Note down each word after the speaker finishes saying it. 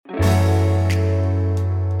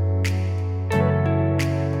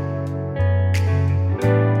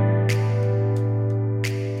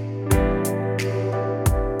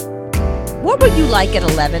would you like at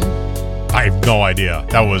 11? I have no idea.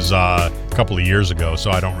 That was a couple of years ago,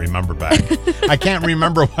 so I don't remember back. I can't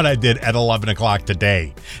remember what I did at 11 o'clock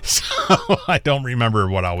today. So I don't remember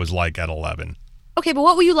what I was like at 11. Okay, but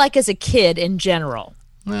what were you like as a kid in general?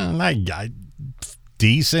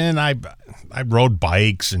 Decent. I rode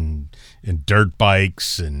bikes and dirt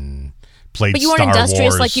bikes and played Star Wars. But you weren't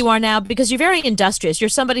industrious like you are now, because you're very industrious. You're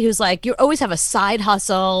somebody who's like, you always have a side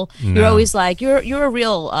hustle. No. You're always like, you're a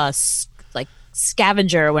real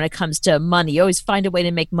scavenger when it comes to money. You always find a way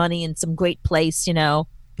to make money in some great place, you know.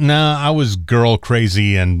 No, I was girl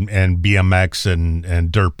crazy and BMX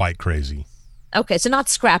and dirt bike crazy. Okay, so not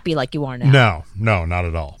scrappy like you are now. No, not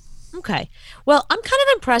at all. Okay. Well, I'm kind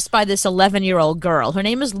of impressed by this 11-year-old girl. Her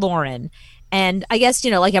name is Lauren. And I guess,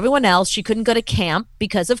 like everyone else, she couldn't go to camp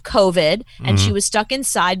because of COVID, and she was stuck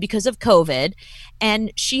inside because of COVID.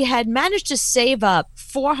 And she had managed to save up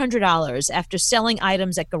 $400 after selling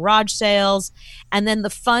items at garage sales. And then the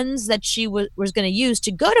funds that she was going to use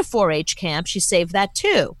to go to 4-H camp, she saved that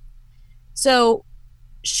too. So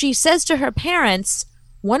she says to her parents,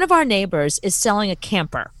 one of our neighbors is selling a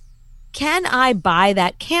camper. Can I buy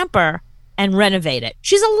that camper and renovate it?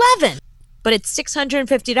 She's 11, but it's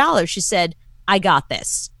 $650. She said, I got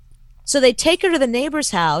this. So they take her to the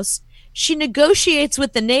neighbor's house. She negotiates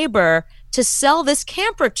with the neighbor to sell this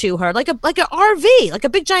camper to her, like an RV, like a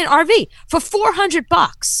big giant RV, for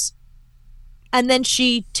 $400. And then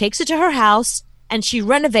she takes it to her house and she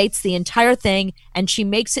renovates the entire thing, and she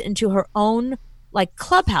makes it into her own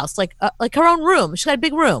clubhouse, like her own room. She's got a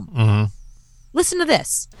big room. Mm-hmm. Listen to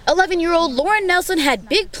this. 11-year-old Lauren Nelson had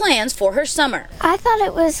big plans for her summer. I thought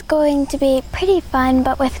it was going to be pretty fun,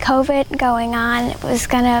 but with COVID going on, it was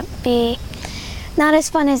going to be not as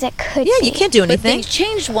fun as it could be. Yeah, you can't do anything. But things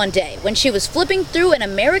changed one day when she was flipping through an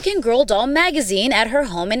American Girl doll magazine at her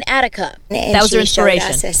home in Attica. And that was her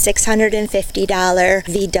inspiration. She showed us a $650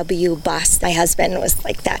 VW bus. My husband was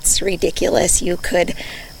like, that's ridiculous. You could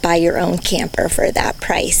buy your own camper for that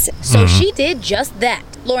price. So she did just that.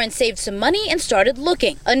 Lauren saved some money and started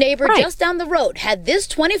looking. A neighbor just down the road had this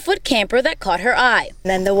 20-foot camper that caught her eye.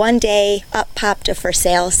 And then the one day, up popped a for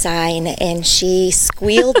sale sign, and she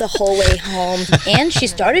squealed the whole way home. And she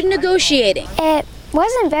started negotiating. It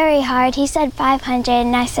wasn't very hard. He said $500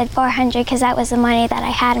 and I said $400 because that was the money that I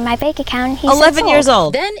had in my bank account. He 11 years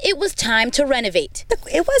old. Then it was time to renovate.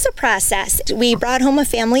 It was a process. We brought home a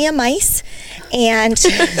family of mice, and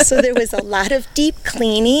so there was a lot of deep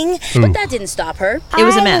cleaning. But that didn't stop her. It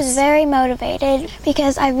was a mess. I was very motivated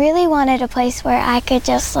because I really wanted a place where I could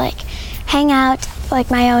just hang out like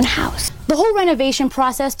my own house. The whole renovation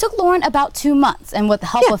process took Lauren about 2 months, and with the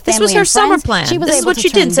help of family this was her and summer friends, plan. she was This is able what to she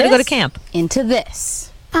did turn instead of go to this camp. into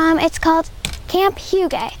this. It's called Camp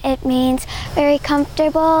Hugo. It means very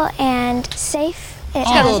comfortable and safe. It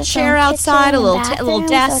got a little chair outside, a little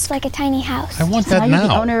desk. So it's like a tiny house. I want So that now you're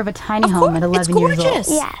the now. owner of a tiny home at 11 it's years old. gorgeous.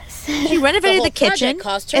 Yes. She renovated the kitchen.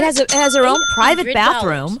 cost her It has her own private $100.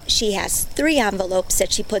 bathroom. She has 3 envelopes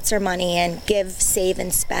that she puts her money in, give, save,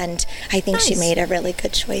 and spend. I think she made a really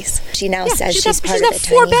good choice. She now says she's part of the got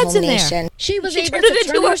 4 Tiny beds Home in there. Nation, She was able turned it to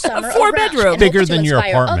turn into her a summer 4-bedroom. around and Bigger hopes to than your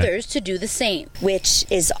inspire apartment. others to do the same. which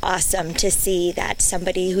is awesome to see that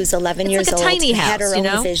somebody who's 11 It's years like a old tiny had house, her you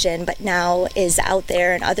own know? vision, but now is out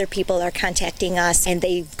there and other people are contacting us, and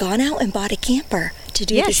they've gone out and bought a camper to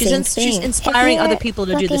do the same thing. She's inspiring If you're other people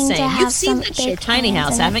to do the looking to same. have You've seen some that big shit, tiny plans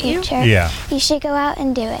house, in the haven't you? future, Yeah. You should go out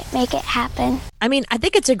and do it. Make it happen. I mean, I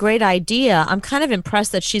think it's a great idea. I'm kind of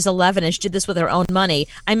impressed that she's 11 and she did this with her own money.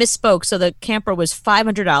 I misspoke. So the camper was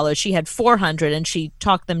 $500. She had $400, and she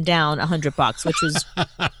talked them down $100, which was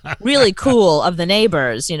really cool of the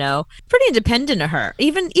neighbors. Pretty independent of her.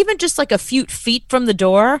 Even just like a few feet from the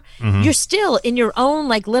door, you're still in your own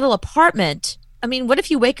little apartment. I mean, what if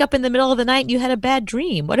you wake up in the middle of the night and you had a bad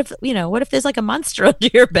dream? What if there's a monster under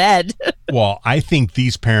your bed? Well, I think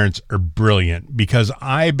these parents are brilliant, because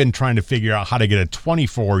I've been trying to figure out how to get a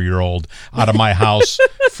 24-year-old out of my house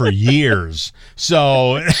for years.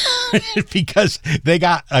 So because they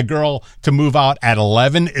got a girl to move out at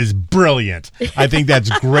 11 is brilliant. I think that's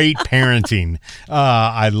great parenting.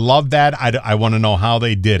 I love that. I want to know how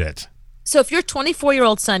they did it. So if your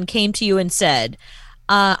 24-year-old son came to you and said,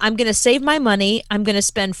 I'm going to save my money, I'm going to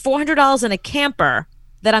spend $400 in a camper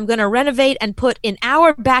that I'm going to renovate and put in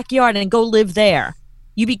our backyard and go live there,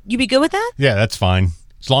 you be good with that? Yeah, that's fine.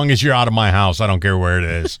 As long as you're out of my house, I don't care where it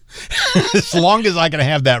is. As long as I can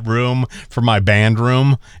have that room for my band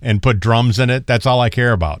room and put drums in it, that's all I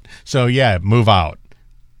care about. So yeah, move out.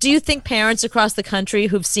 Do you think parents across the country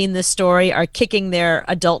who've seen this story are kicking their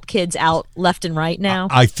adult kids out left and right now?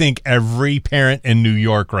 I think every parent in New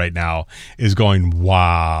York right now is going,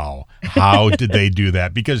 wow, how did they do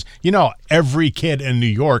that? Because, every kid in New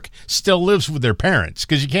York still lives with their parents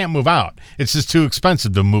because you can't move out. It's just too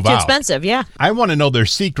expensive to move out. Too expensive, yeah. I want to know their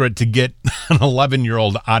secret to get an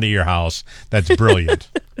 11-year-old out of your house. That's brilliant.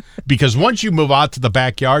 Because once you move out to the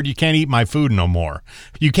backyard, you can't eat my food no more.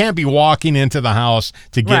 You can't be walking into the house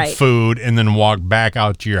to get food and then walk back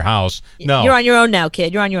out to your house. No. You're on your own now,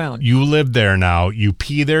 kid. You're on your own. You live there now. You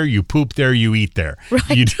pee there, you poop there, you eat there. Right.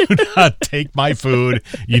 You do not take my food.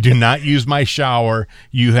 You do not use my shower.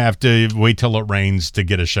 You have to wait till it rains to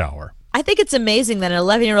get a shower. I think it's amazing that an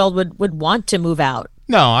 11-year-old would want to move out.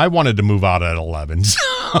 No, I wanted to move out at 11. So.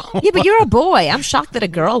 Yeah, but you're a boy. I'm shocked that a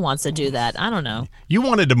girl wants to do that. I don't know. You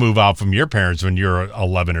wanted to move out from your parents when you were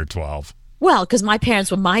 11 or 12. Well, because my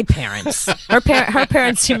parents were my parents. Her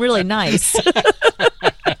parents seem really nice.